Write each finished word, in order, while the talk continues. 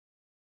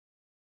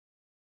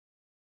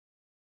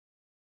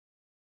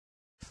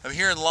I'm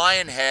here in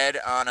Lionhead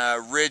on a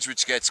ridge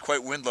which gets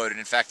quite wind loaded.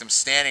 In fact, I'm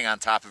standing on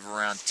top of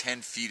around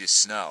 10 feet of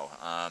snow.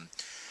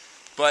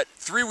 But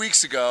 3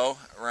 weeks ago,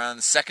 around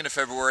the 2nd of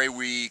February,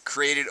 we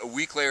created a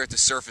weak layer at the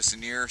surface, a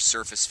near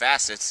surface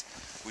facets,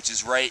 which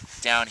is right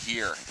down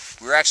here.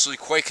 We were actually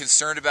quite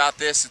concerned about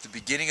this at the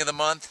beginning of the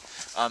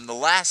month. The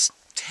last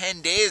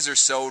 10 days or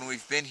so when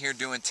we've been here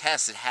doing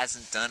tests, it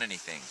hasn't done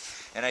anything.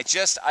 And I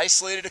just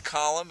isolated a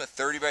column, a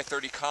 30 by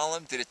 30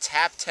 column, did a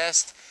tap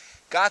test,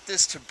 got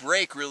this to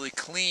break really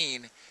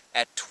clean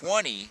at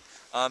 20.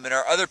 In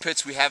our other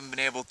pits we haven't been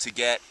able to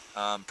get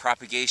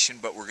propagation,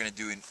 but we're going to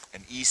do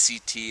an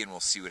ECT and we'll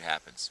see what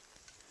happens.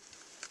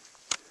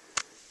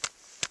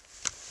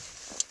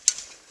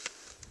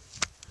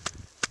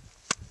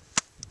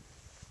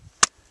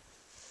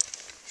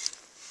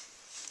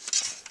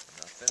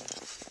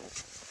 Nothing.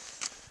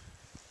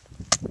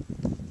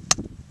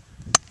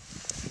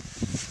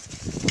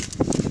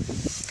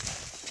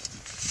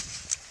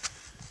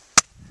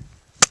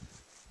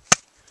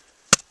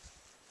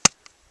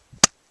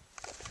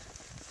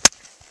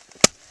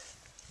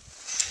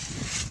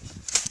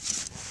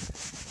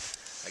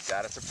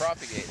 Got it to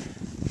propagate.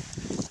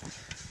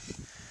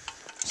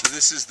 So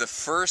this is the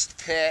first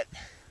pit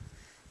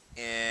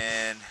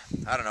in,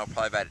 I don't know,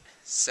 probably about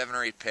 7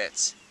 or 8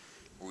 pits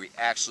where we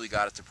actually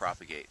got it to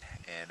propagate.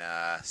 And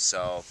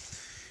so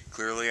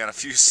clearly on a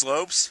few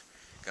slopes,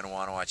 going to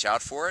want to watch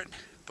out for it.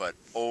 But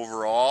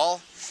overall,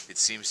 it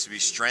seems to be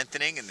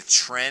strengthening, and the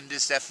trend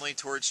is definitely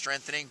towards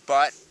strengthening.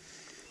 But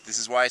this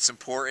is why it's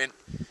important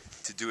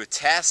to do a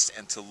test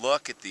and to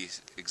look at the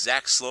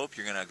exact slope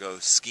you're going to go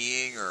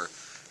skiing or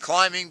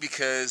climbing,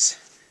 because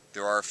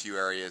there are a few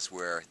areas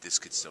where this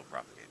could still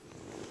propagate.